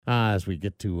as we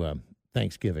get to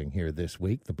Thanksgiving here this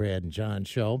week, the Brad and John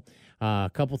Show. A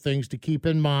couple things to keep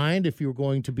in mind if you're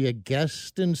going to be a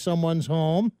guest in someone's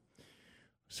home.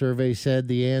 Survey said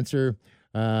the answer,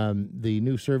 the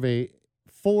new survey,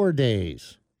 4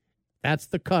 days. That's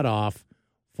the cutoff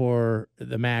for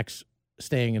the max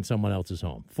staying in someone else's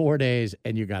home. 4 days,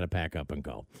 and you got to pack up and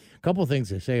go. A couple things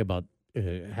they say about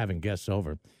having guests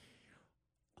over.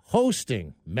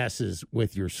 Hosting messes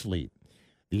with your sleep.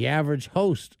 The average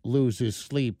host loses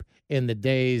sleep in the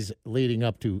days leading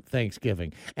up to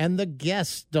Thanksgiving. And the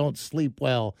guests don't sleep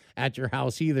well at your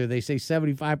house either. They say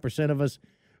 75% of us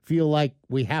feel like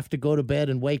we have to go to bed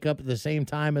and wake up at the same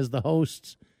time as the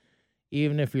hosts,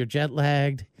 even if you're jet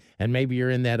lagged. And maybe you're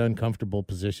in that uncomfortable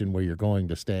position where you're going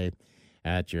to stay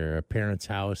at your parents'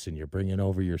 house and you're bringing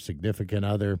over your significant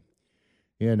other.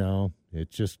 You know,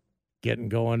 it's just getting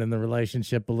going in the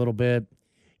relationship a little bit.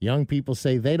 Young people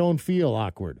say they don't feel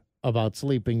awkward about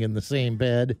sleeping in the same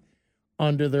bed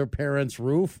under their parents'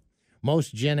 roof.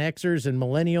 Most Gen Xers and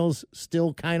millennials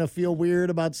still kind of feel weird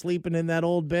about sleeping in that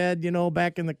old bed. You know,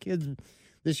 back in the kids,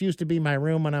 this used to be my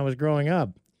room when I was growing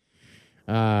up.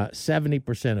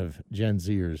 70% of Gen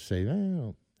Zers say,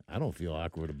 well, I don't feel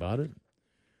awkward about it.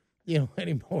 You know,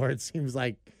 anymore. It seems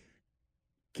like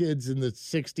kids in the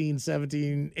 16,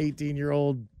 17,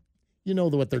 18-year-old, you know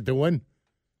what they're doing.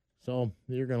 So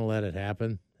you're going to let it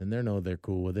happen, and they know they're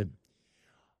cool with it.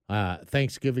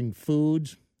 Thanksgiving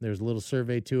foods. There's a little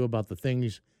survey, too, about the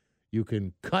things you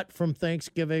can cut from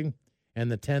Thanksgiving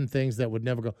and the 10 things that would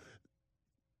never go.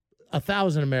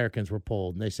 1,000 Americans were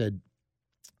polled, and they said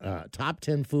top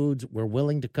 10 foods we're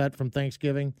willing to cut from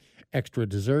Thanksgiving: extra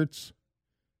desserts,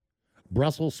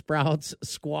 Brussels sprouts,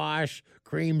 squash,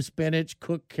 cream spinach,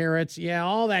 cooked carrots. Yeah,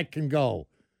 all that can go.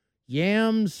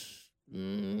 Yams,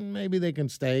 maybe they can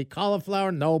stay.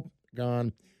 Cauliflower, nope,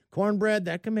 gone. Cornbread,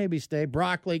 that can maybe stay.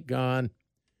 Broccoli, gone.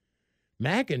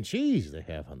 Mac and cheese they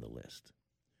have on the list.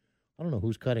 I don't know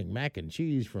who's cutting mac and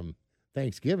cheese from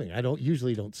Thanksgiving. I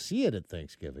usually don't see it at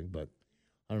Thanksgiving, but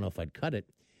I don't know if I'd cut it.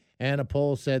 And a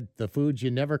poll said the foods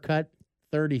you never cut,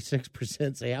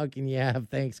 36% say, how can you have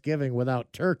Thanksgiving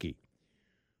without turkey?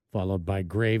 Followed by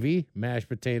gravy, mashed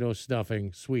potatoes,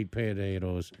 stuffing, sweet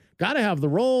potatoes. Got to have the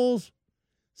rolls.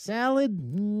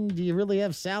 Salad? Do you really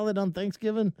have salad on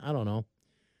Thanksgiving? I don't know.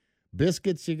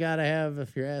 Biscuits you got to have,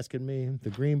 if you're asking me. The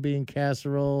green bean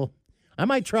casserole. I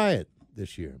might try it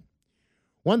this year.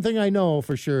 One thing I know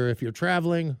for sure, if you're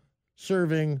traveling,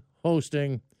 serving,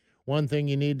 hosting, one thing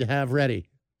you need to have ready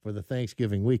for the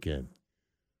Thanksgiving weekend: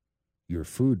 your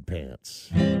food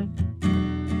pants.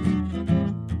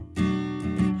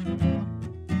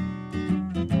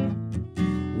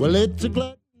 Well, it's a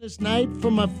gluttonous night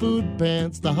for my food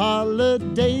pants. The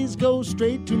holidays go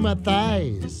straight to my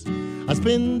thighs. I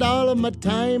spend all of my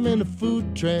time in a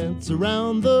food trance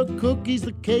around the cookies,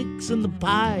 the cakes, and the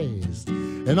pies.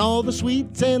 And all the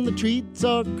sweets and the treats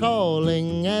are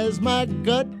calling as my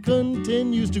gut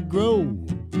continues to grow.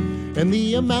 And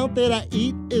the amount that I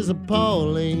eat is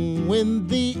appalling when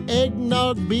the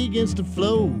eggnog begins to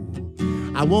flow.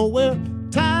 I won't wear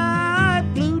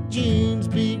tight blue jeans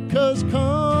because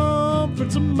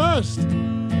comfort's a must.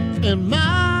 And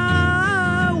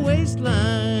my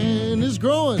waistline is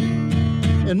growing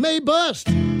and may bust.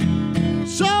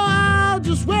 So I'll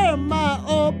just wear my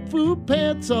old food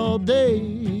pants all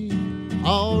day.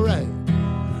 All right.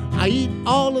 I eat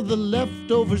all of the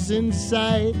leftovers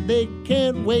inside. They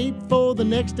can't wait for the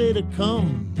next day to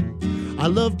come. I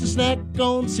love to snack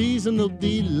on seasonal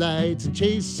delights and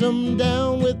chase them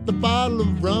down with a bottle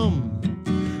of rum.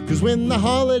 'Cause when the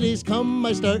holidays come,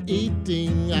 I start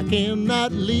eating. I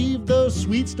cannot leave the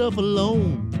sweet stuff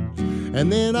alone. And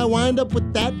then I wind up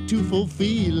with that too-full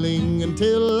feeling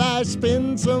until I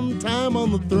spend some time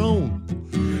on the throne.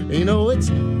 You know, it's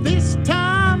this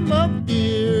time of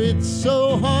year, it's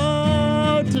so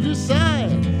hard to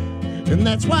decide. And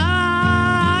that's why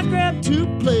I grab 2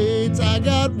 plates. I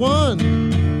got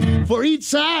one for each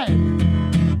side.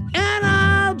 And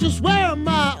I'll just wear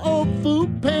my old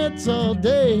food pants all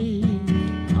day.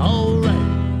 All right.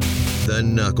 The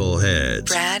Knuckleheads.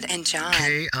 Brad and John.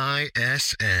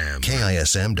 KISM.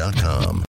 KISM.com.